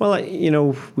 Well,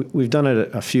 we've done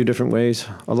it a few different ways.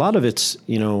 A lot of it's,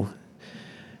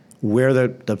 where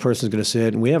the person's going to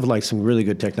sit. And we have like some really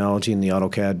good technology in the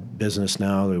AutoCAD business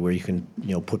now where you can,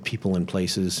 put people in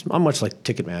places, not much like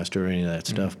Ticketmaster or any of that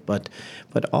stuff. But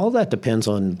all that depends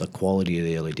on the quality of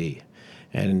the LED.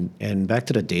 And back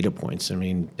to the data points. I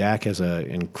mean, DAC has an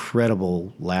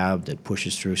incredible lab that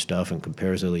pushes through stuff and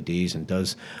compares LEDs and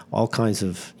does all kinds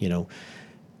of,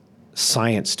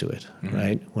 science to it,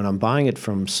 right? When I'm buying it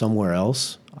from somewhere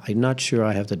else, I'm not sure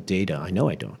I have the data. I know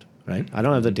I don't, right? I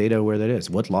don't have the data where that is.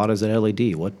 What lot is that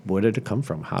LED? Where did it come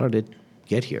from? How did it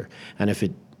get here? And if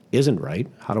it isn't right,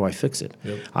 how do I fix it?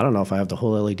 Yep. I don't know if I have the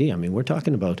whole LED. I mean, we're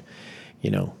talking about,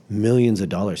 millions of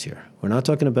dollars here. We're not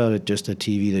talking about just a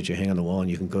TV that you hang on the wall and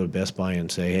you can go to Best Buy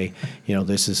and say, hey,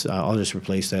 this is, I'll just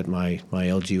replace that, my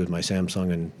LG with my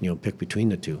Samsung and, pick between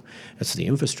the two. That's the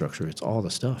infrastructure. It's all the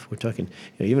stuff. We're talking,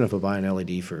 even if I buy an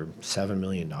LED for $7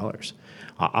 million,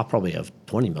 I'll probably have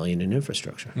 $20 million in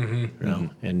infrastructure,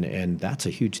 and that's a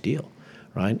huge deal,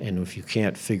 right? And if you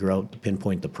can't figure out,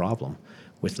 pinpoint the problem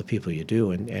with the people you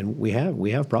do, and we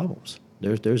have problems.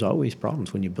 There's always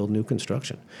problems when you build new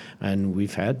construction, and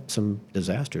we've had some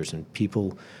disasters, and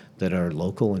people that are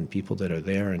local and people that are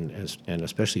there, and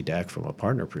especially DAC from a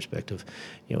partner perspective,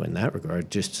 in that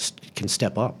regard, just can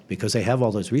step up because they have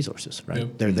all those resources, right?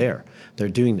 Yep. They're there, they're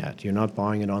doing that. You're not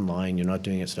buying it online, you're not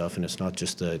doing it stuff, and it's not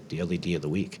just the LED of the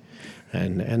week,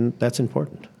 and that's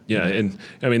important. Yeah, and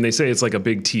I mean, they say it's like a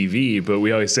big TV, but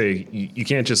we always say you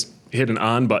can't just hit an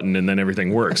on button and then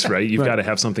everything works, right? You've got to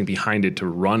have something behind it to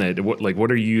run it.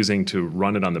 What are you using to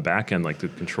run it on the back end, like the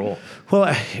control? Well,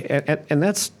 and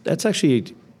that's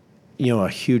actually, a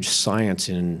huge science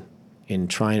in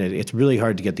trying to. It's really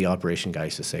hard to get the operation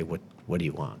guys to say what do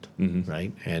you want,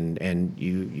 right? And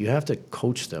you have to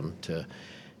coach them to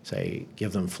say,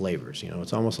 give them flavors.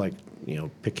 It's almost like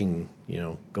picking,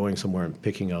 going somewhere and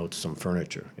picking out some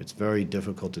furniture. It's very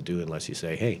difficult to do unless you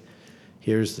say, hey,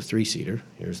 here's the 3-seater,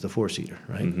 here's the 4-seater,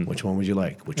 right? Which one would you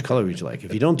like? Which color would you like?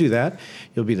 If you don't do that,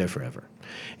 you'll be there forever.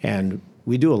 And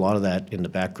we do a lot of that in the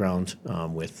background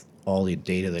with all the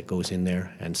data that goes in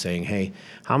there and saying, hey,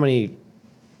 how many,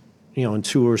 in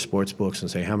tour sports books,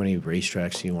 and say, how many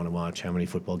racetracks do you want to watch? How many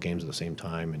football games at the same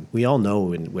time? And we all know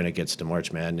when it gets to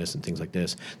March Madness and things like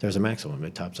this, there's a maximum.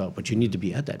 It tops out, but you need to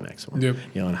be at that maximum. Yep.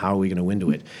 And how are we going to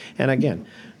window it? And again,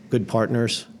 good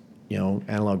partners.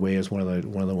 Analog Way is one of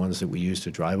the ones that we use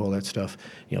to drive all that stuff.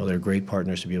 They're great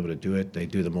partners to be able to do it. They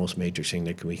do the most matrixing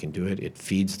that we can do it. It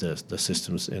feeds the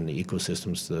systems and the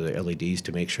ecosystems to the LEDs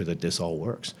to make sure that this all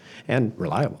works and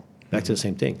reliable. Back to the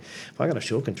same thing. If I got a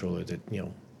show controller that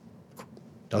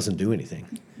doesn't do anything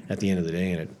at the end of the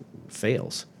day and it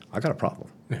fails, I got a problem,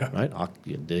 right?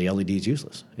 The LED is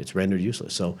useless. It's rendered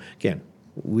useless. So again,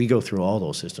 we go through all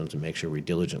those systems and make sure we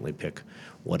diligently pick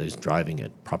what is driving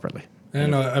it properly. I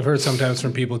know I've heard sometimes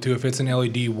from people too, if it's an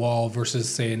LED wall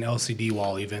versus say an LCD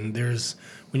wall, even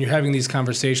when you're having these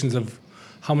conversations of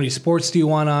how many sports do you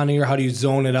want on here, how do you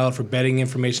zone it out for betting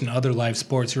information, other live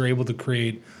sports, you're able to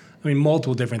create,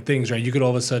 multiple different things, right? You could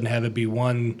all of a sudden have it be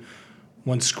one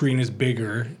screen is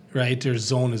bigger, right? Their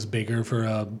zone is bigger for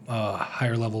a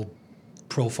higher level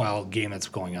profile game that's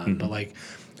going on, but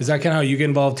is that kind of how you get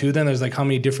involved too then? There's how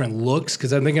many different looks?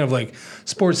 Because I'm thinking of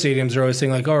sports stadiums are always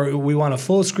saying oh, we want a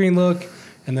full screen look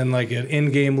and then an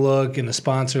in-game look and a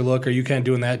sponsor look. Are you kind of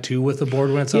doing that too with the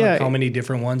board when it's on? How many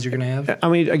different ones you're going to have?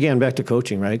 Again, back to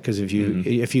coaching, right? Because if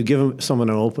you give someone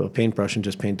a paintbrush and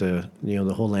just paint the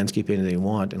whole landscape painting they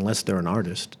want, unless they're an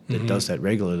artist that does that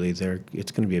regularly,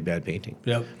 it's going to be a bad painting.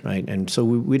 Yep. Right? And so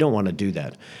we don't want to do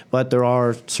that. But there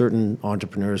are certain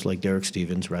entrepreneurs like Derek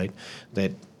Stevens, right,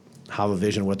 that have a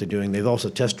vision of what they're doing. They've also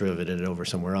test driven it over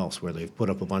somewhere else where they've put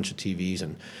up a bunch of TVs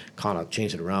and kind of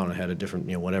changed it around and had a different,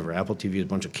 whatever. Apple TV, a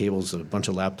bunch of cables, a bunch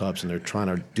of laptops, and they're trying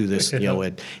to do this,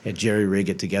 at jerry rig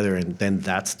it together, and then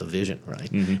that's the vision, right?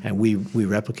 And we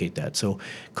replicate that. So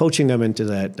coaching them into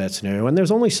that scenario, and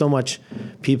there's only so much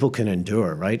people can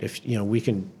endure, right? If you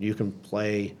can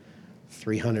play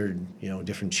 300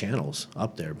 different channels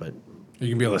up there, but You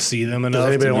can be able to see them enough. does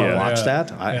anybody to want to watch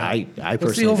that? I What's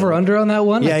personally the over-under on that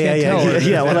one? Yeah, I can't tell.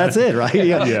 yeah. Well, that's it, right?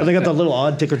 Yeah. They got the little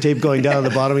odd ticker tape going down at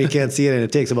the bottom. You can't see it, and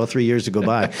it takes about 3 years to go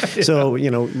by. So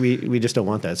we just don't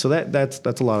want that. So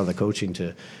that's a lot of the coaching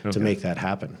to make that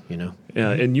happen. Yeah,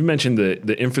 and you mentioned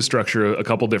the infrastructure a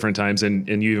couple different times, and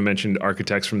you even mentioned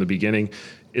architects from the beginning.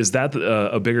 Is that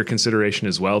a bigger consideration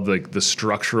as well, like the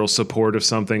structural support of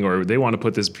something, or they want to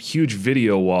put this huge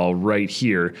video wall right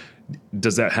here?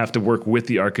 Does that have to work with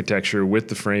the architecture, with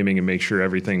the framing, and make sure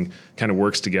everything kind of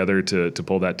works together to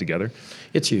pull that together?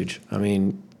 It's huge. I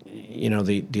mean,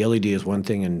 the LED is one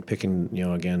thing, and picking,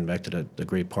 again, back to the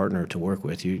great partner to work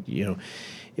with,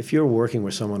 if you're working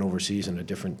with someone overseas in a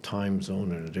different time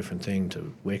zone and a different thing,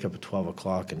 to wake up at 12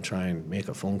 o'clock and try and make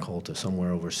a phone call to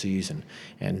somewhere overseas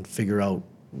and figure out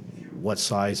what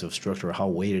size of structure or how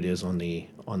weight it is on the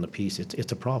piece,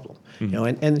 it's a problem.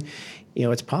 And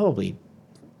it's probably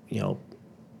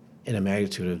in a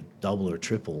magnitude of double or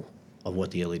triple of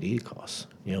what the LED costs,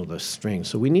 the string.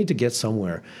 So we need to get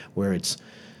somewhere where it's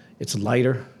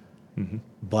lighter,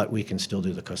 but we can still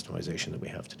do the customization that we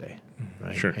have today, right?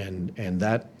 right? Sure. And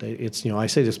that it's, I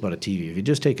say this about a TV. If you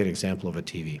just take an example of a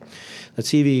TV, the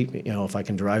TV, if I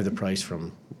can derive the price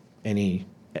from any,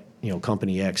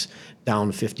 company X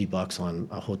down $50 on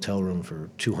a hotel room for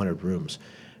 200 rooms,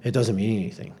 it doesn't mean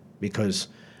anything because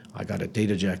I got a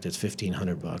data jack that's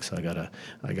 $1,500.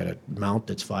 I got a mount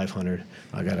that's $500.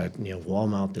 I got a wall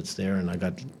mount that's there, and I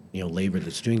got labor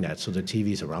that's doing that. So the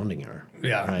TV's a rounding error,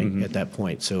 right? At that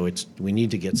point. So we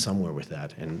need to get somewhere with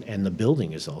that, and the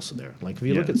building is also there. Like if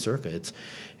you look at Circa,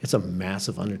 it's a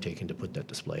massive undertaking to put that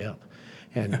display up,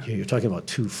 and you're talking about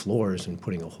 2 floors and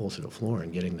putting a hole through the floor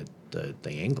and getting the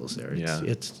angles there.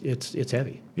 It's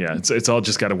heavy. Yeah, it's all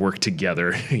just got to work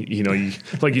together.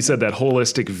 Like you said, that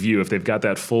holistic view. If they've got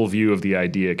that full view of the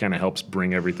idea, it kind of helps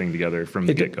bring everything together from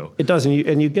the get go. It does,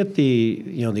 and you get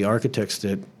the architects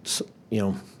that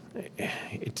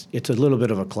it's a little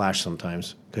bit of a clash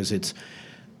sometimes because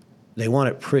they want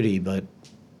it pretty, but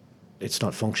it's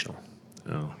not functional.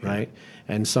 Oh, yeah. Right.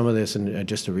 And some of this, and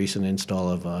just a recent install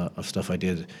of stuff I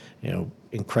did,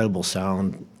 incredible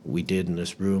sound we did in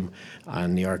this room,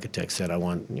 and the architect said, I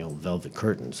want, velvet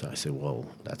curtains. I said, well,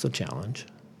 that's a challenge,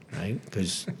 right?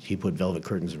 Because he put velvet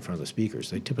curtains in front of the speakers.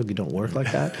 They typically don't work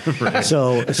like that. Right.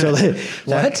 So that's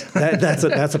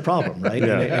a problem, right?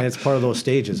 Yeah. And it's part of those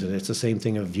stages, and it's the same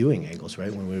thing of viewing angles,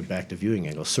 right? When we were back to viewing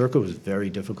angles, Circa was very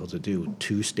difficult to do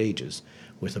 2 stages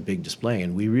with a big display,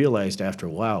 and we realized after a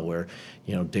while where,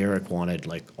 Derek wanted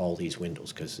like all these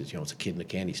windows because it's a kid in the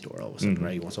candy store all of a sudden,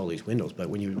 right? He wants all these windows, but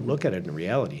when you look at it in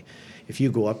reality, if you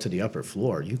go up to the upper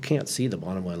floor, you can't see the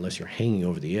bottom one unless you're hanging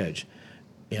over the edge,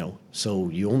 so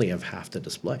you only have half the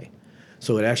display.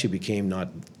 So it actually became not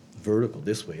vertical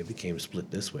this way; it became split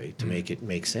this way to make it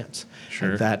make sense.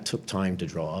 Sure. And that took time to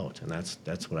draw out, and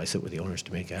that's what I sit with the owners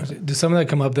to make happen. Does some of that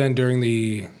come up then during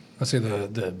the, let's say,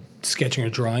 the sketching or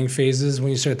drawing phases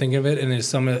when you start thinking of it, and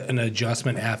there's an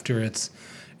adjustment after it's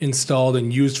installed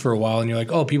and used for a while, and you're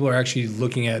like, oh, people are actually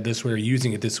looking at it this way or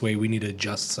using it this way. We need to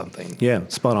adjust something. Yeah,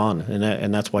 spot on,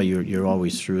 and that's why you're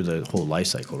always through the whole life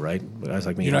cycle, right? Guys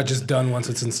like me, You're not just done once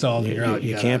it's installed and you're out.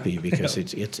 You can't be because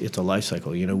it's a life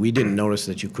cycle. We didn't notice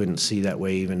that you couldn't see that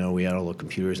way, even though we had all the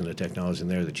computers and the technology in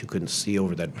there, that you couldn't see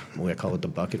over that, I call it the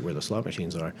bucket where the slot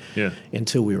machines are,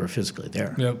 until we were physically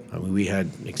there. Yep. I mean, we had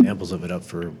examples of it up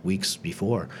for weeks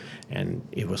before, and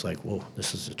it was like, whoa,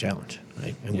 this is a challenge,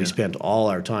 right? And we spent all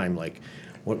our time like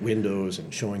what windows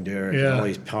and showing Derek and all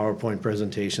these PowerPoint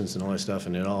presentations and all that stuff,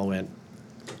 and it all went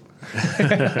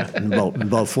in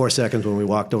about 4 seconds when we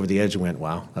walked over the edge and went,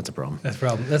 wow, that's a problem. That's a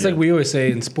problem. That's like we always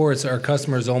say in sports, our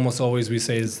customers almost always, we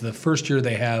say, is the first year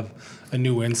they have a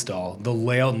new install, the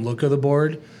layout and look of the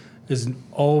board is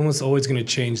almost always going to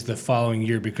change the following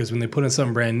year, because when they put in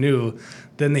something brand new,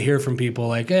 then they hear from people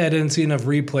like, hey, I didn't see enough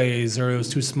replays, or it was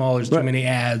too small, there's too many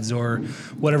ads, or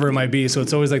whatever it might be. So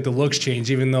it's always like the looks change,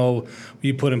 even though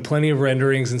you put in plenty of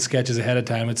renderings and sketches ahead of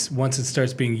time. It's once it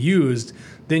starts being used,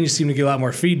 then you seem to get a lot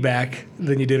more feedback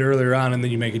than you did earlier on, and then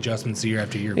you make adjustments year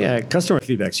after year. Yeah, customer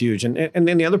feedback's huge. And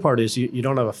then the other part is you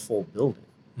don't have a full building,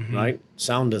 right?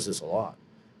 Sound does this a lot.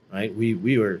 Right,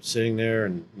 we were sitting there,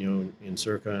 and in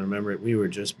Circa, and I remember we were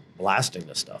just blasting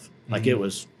this stuff like it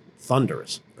was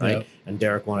thunderous, right? Yep. And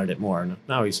Derek wanted it more. And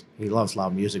now he loves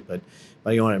loud music, but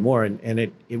he wanted it more, and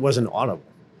it wasn't audible,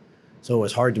 so it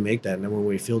was hard to make that. And then when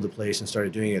we filled the place and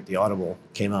started doing it, the audible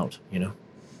came out,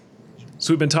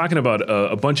 So we've been talking about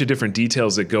a bunch of different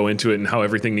details that go into it and how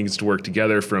everything needs to work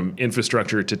together, from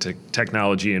infrastructure to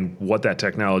technology and what that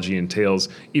technology entails,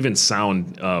 even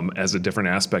sound as a different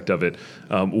aspect of it.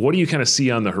 What do you kind of see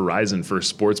on the horizon for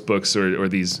Sportsbooks or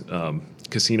these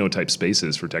casino type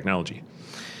spaces for technology?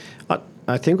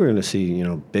 I think we're going to see,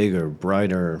 bigger,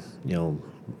 brighter,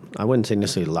 I wouldn't say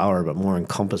necessarily louder, but more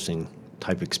encompassing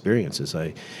type experiences.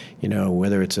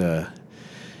 Whether it's a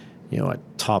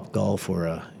Top Golf or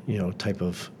a type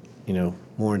of,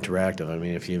 more interactive. I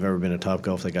mean, if you've ever been to Top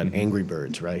Golf, they got Angry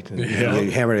Birds, right? And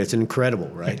you hammer it. It's incredible,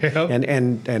 right?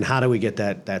 And how do we get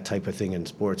that type of thing in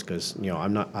sports? Because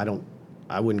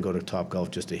I wouldn't go to Top Golf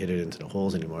just to hit it into the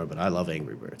holes anymore, but I love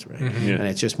Angry Birds, right? And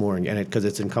it's just more, because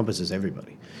it encompasses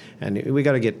everybody. And we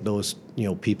got to get those,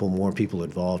 more people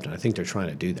involved, and I think they're trying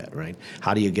to do that, right?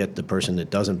 How do you get the person that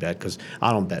doesn't bet? Because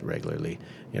I don't bet regularly.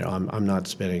 I'm not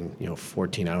spending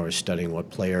 14 hours studying what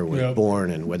player was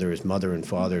born and whether his mother and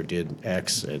father did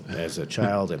X as a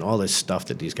child and all this stuff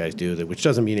that these guys do, which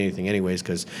doesn't mean anything anyways,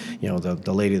 because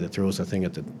the lady that throws the thing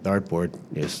at the dartboard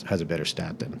has a better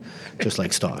stat than just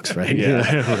like stocks, right?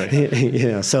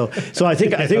 Right. So I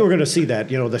think we're going to see that.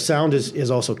 The sound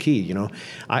is also key.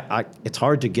 It's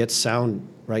hard to get sound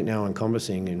right now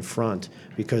encompassing in front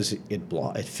because it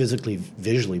physically,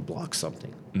 visually blocks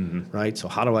something, right? So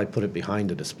how do I put it behind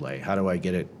the display? How do I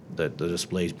get it the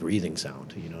display's breathing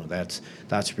sound? You know, that's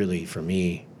really for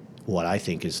me what I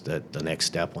think is the next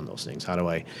step on those things. How do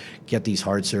I get these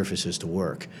hard surfaces to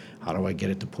work? How do I get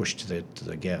it to push to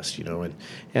the guest? You know,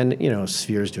 and you know,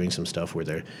 Sphere's doing some stuff where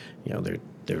they're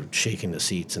shaking the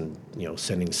seats and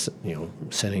sending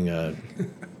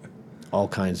all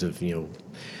kinds of It's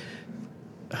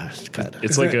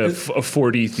like a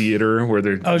 4D theater where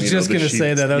they're. I was just going to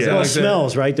say that.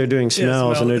 Smells, right? They're doing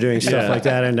smells and they're doing stuff like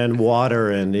that, and then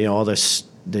water and all this.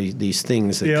 These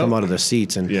things that come out of the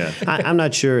seats, and I'm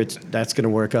not sure that's going to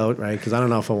work out, right? Because I don't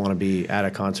know if I want to be at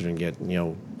a concert and get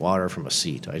water from a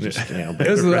seat. I just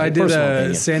I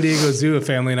did San Diego Zoo. A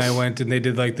family and I went, and they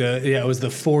did like it was the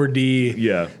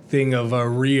 4D thing of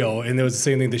Rio, and there was the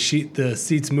same thing. The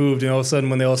seats moved, and all of a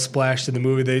sudden when they all splashed in the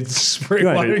movie, they spray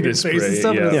water in your face and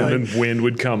stuff. And then wind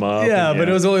would come up. But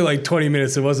it was only like 20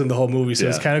 minutes. It wasn't the whole movie, so it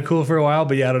was kind of cool for a while.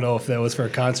 But I don't know if that was for a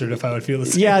concert. If I would feel the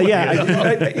same.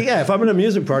 If I'm in a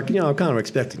music park, I'm kind of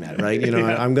expecting that, right?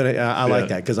 I like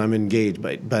that because I'm engaged.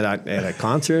 But at a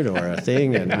concert or a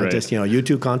thing, and I just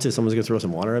U2 concert, someone's gonna throw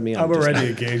some water at me. I'm already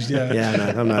engaged.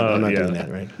 I'm not doing that,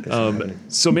 right?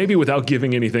 So maybe without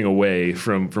giving anything away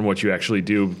from what you actually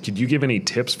do, could you give any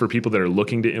tips for people that are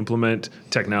looking to implement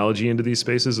technology into these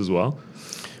spaces as well?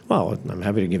 Well, I'm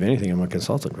happy to give anything. I'm a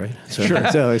consultant, right? So, sure.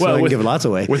 So I can give lots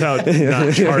away without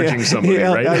not charging somebody,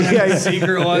 right?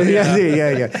 Secret one.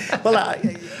 Well,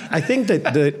 I think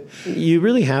that you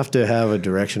really have to have a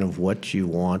direction of what you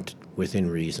want within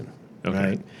reason,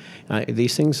 right?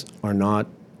 These things are not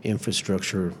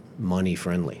infrastructure money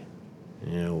friendly.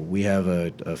 We have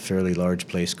a fairly large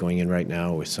place going in right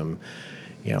now with some,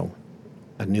 a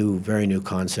very new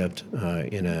concept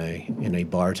in a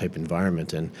bar type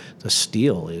environment, and the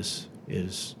steel is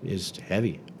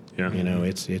heavy. Yeah.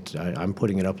 I'm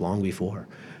putting it up long before,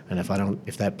 and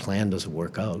if that plan doesn't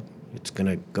work out, it's going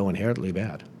to go inherently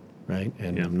bad, right?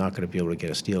 And I'm not going to be able to get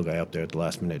a steel guy up there at the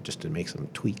last minute just to make some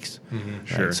tweaks. Mm-hmm.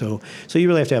 Right? Sure. So you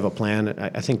really have to have a plan.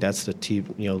 I think that's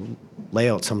lay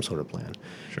out some sort of plan.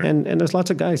 Sure. And there's lots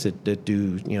of guys that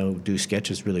do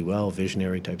sketches really well,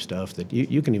 visionary type stuff that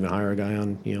you can even hire a guy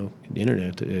on the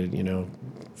internet,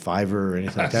 Fiverr or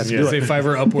anything like that. Say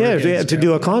Fiverr, Upwork. To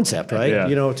do a concept, right? Yeah.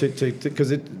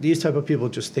 Because these type of people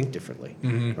just think differently,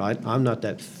 right? I'm not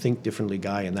that think differently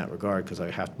guy in that regard because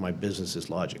my business is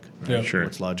logic. Right? Yeah, sure.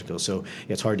 It's logical, so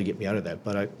it's hard to get me out of that,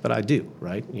 but I do,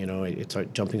 right? It's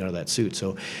like jumping out of that suit.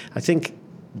 So I think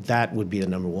that would be the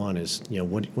number one is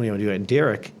what do you do? And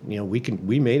Derek,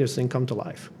 we made this thing come to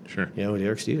life. Sure.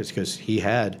 Derek Stevens, because he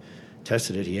had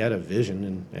tested it, he had a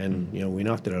vision, and we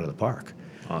knocked it out of the park.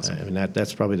 Awesome. I mean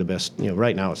that's probably the best.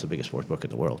 Right now it's the biggest sports book in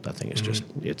the world. That thing is just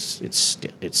it's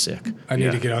sick. I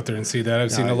need to get out there and see that.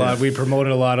 I've seen a lot. We promote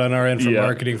it a lot on our end for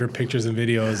marketing for pictures and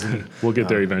videos, and we'll get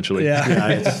there eventually.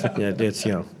 It's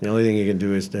the only thing you can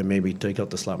do is to maybe take out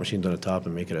the slot machines on the top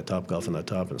and make it a Top-Golf on the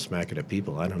top and smack it at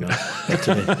people. I don't know.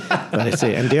 But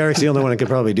and Derek's the only one that could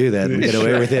probably do that and get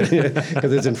away with it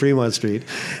because it's in Fremont Street.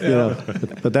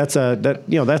 But that's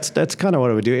that's kind of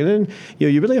what I would do. And then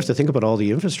you really have to think about all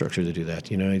the infrastructure to do that.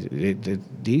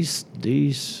 These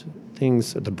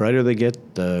things, the brighter they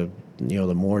get, the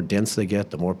more dense they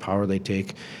get, the more power they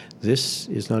take. This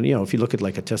is not, if you look at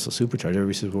like a Tesla supercharger,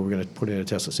 everybody says, well, we're going to put in a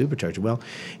Tesla supercharger. Well,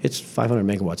 it's 500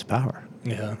 megawatts of power.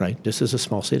 Yeah. Right. This is a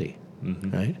small city.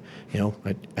 Right.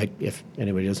 If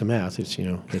anybody does the math, it's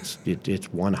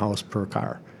one house per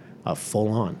car, full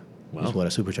on. Wow. Is what a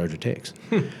supercharger takes.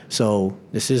 So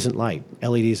this isn't light.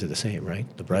 LEDs are the same, right?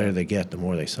 The brighter they get, the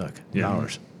more they suck.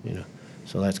 Hours.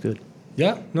 So that's good.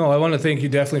 Yeah. No, I want to thank you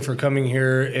definitely for coming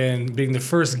here and being the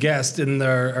first guest in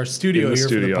our studio for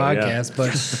the podcast.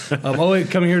 But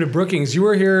coming here to Brookings. You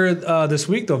were here this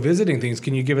week, though, visiting things.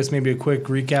 Can you give us maybe a quick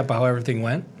recap of how everything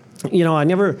went?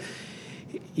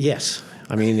 Yes.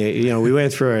 I mean, we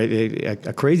went through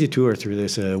a crazy tour through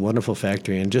this wonderful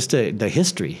factory and just the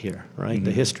history here, right? Mm-hmm.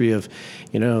 The history of,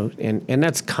 and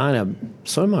that's kind of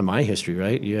some of my history,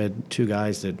 right? You had two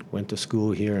guys that went to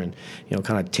school here and,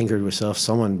 kind of tinkered with stuff.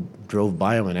 Someone drove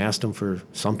by them and asked them for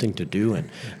something to do, and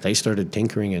they started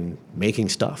tinkering and making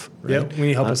stuff. Right? Yep, we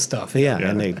need help with stuff. Yeah,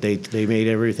 and they made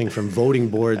everything from voting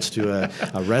boards to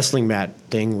a wrestling mat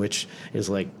thing, which is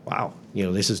like, wow.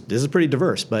 This is pretty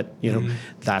diverse, but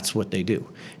that's what they do,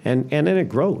 and then it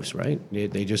grows, right?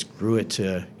 They just grew it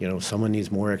to someone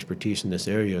needs more expertise in this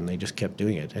area, and they just kept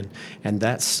doing it, and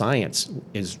that science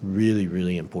is really,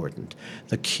 really important.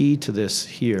 The key to this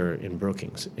here in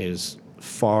Brookings is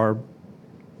far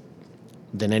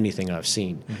than anything I've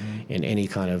seen in any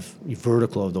kind of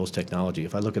vertical of those technology.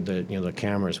 If I look at the the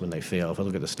cameras when they fail, if I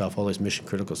look at the stuff, all this mission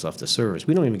critical stuff, the servers,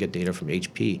 we don't even get data from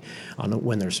HP on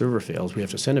when their server fails. We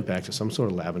have to send it back to some sort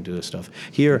of lab and do this stuff.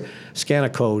 Here, scan a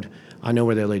code. I know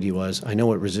where the LED was. I know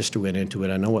what resistor went into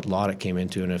it. I know what lot it came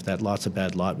into, and if that lot's a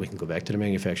bad lot, we can go back to the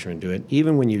manufacturer and do it.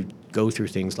 Even when you go through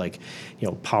things like,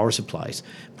 power supplies.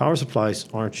 Power supplies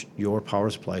aren't your power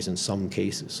supplies in some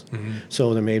cases.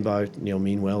 So they're made by,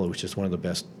 Meanwell, which is one of the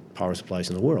best power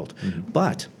supplies in the world.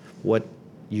 But what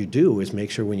you do is make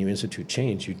sure when you institute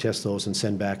change, you test those and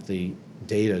send back the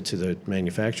data to the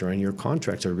manufacturer, and your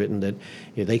contracts are written that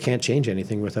they can't change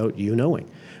anything without you knowing,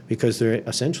 because they're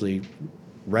essentially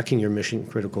wrecking your mission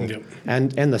critical.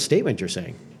 And the statement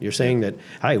you're saying that,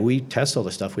 hi, we test all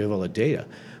the stuff, we have all the data,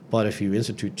 but if you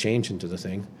institute change into the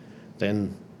thing,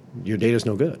 then your data's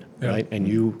no good, right? And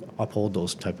you uphold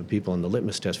those type of people, and the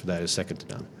litmus test for that is second to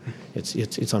none.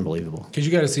 It's unbelievable. Because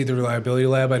you got to see the reliability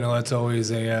lab. I know that's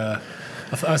always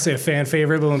I'll say a fan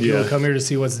favorite, but when people come here to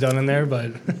see what's done in there,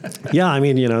 but yeah, I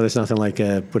mean, there's nothing like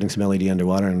putting some LED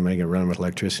underwater and making it run with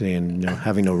electricity and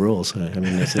having no rules. I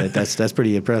mean, that's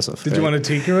pretty impressive. Did you want to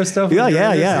tinker with stuff? Yeah.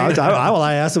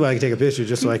 I asked them if I could take a picture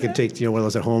just so I could take one of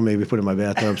those at home, maybe put it in my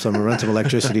bathtub, run some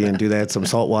electricity and do that, some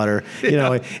salt water,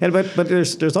 But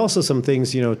there's also some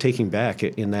things taking back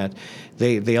in that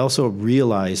they also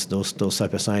realize those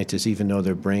type of scientists, even though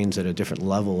their brains at a different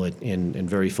level and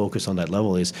very focused on that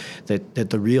level, is that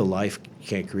the real life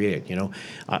can't create it.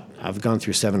 I've gone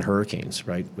through 7 hurricanes,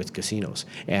 right, with casinos,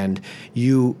 and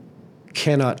you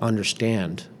cannot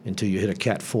understand until you hit a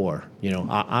Cat 4.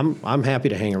 I'm happy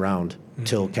to hang around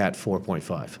till Cat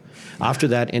 4.5. After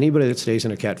that, anybody that stays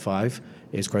in a Cat 5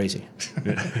 is crazy,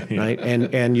 right?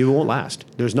 And you won't last.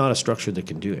 There's not a structure that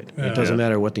can do it. It doesn't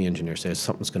matter what the engineer says,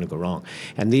 something's going to go wrong.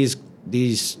 And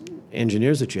these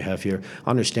engineers that you have here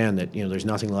understand that there's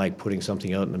nothing like putting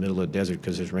something out in the middle of the desert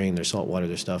because there's rain, there's salt water,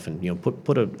 there's stuff, and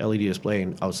put a LED display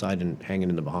outside and hang it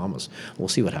in the Bahamas. We'll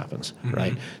see what happens,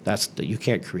 right? You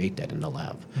can't create that in the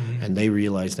lab, and they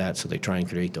realize that, so they try and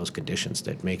create those conditions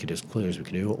that make it as clear as we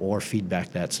can do, or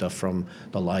feedback that stuff from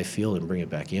the live field and bring it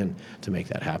back in to make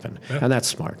that happen. And that's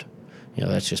smart.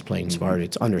 That's just plain smart.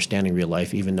 It's understanding real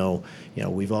life, even though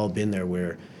we've all been there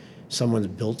where someone's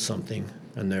built something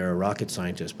and they're a rocket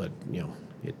scientist, but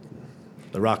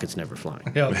the rocket's never flying.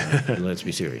 Let's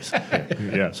be serious.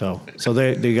 So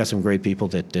they got some great people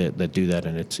that do that,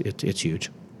 and it's huge.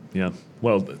 Yeah.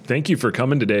 Well, thank you for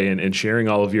coming today and sharing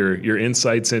all of your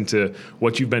insights into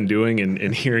what you've been doing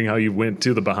and hearing how you went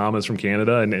to the Bahamas from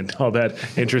Canada and all that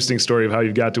interesting story of how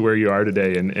you got to where you are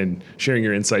today and sharing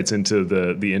your insights into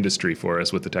the industry for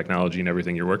us with the technology and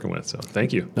everything you're working with. So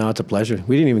thank you. No, it's a pleasure.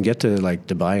 We didn't even get to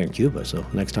Dubai and Cuba, so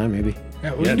next time maybe.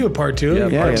 Yeah, we can do a part 2.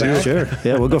 Sure.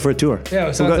 Yeah, we'll go for a tour. Yeah,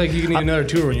 it sounds like you need another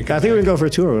tour when you come. I think we can go for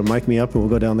a tour. We'll mic me up and we'll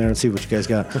go down there and see what you guys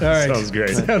got. All right. Sounds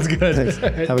great. Sounds good. Thanks.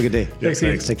 Have a good day.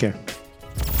 Thanks. Take care.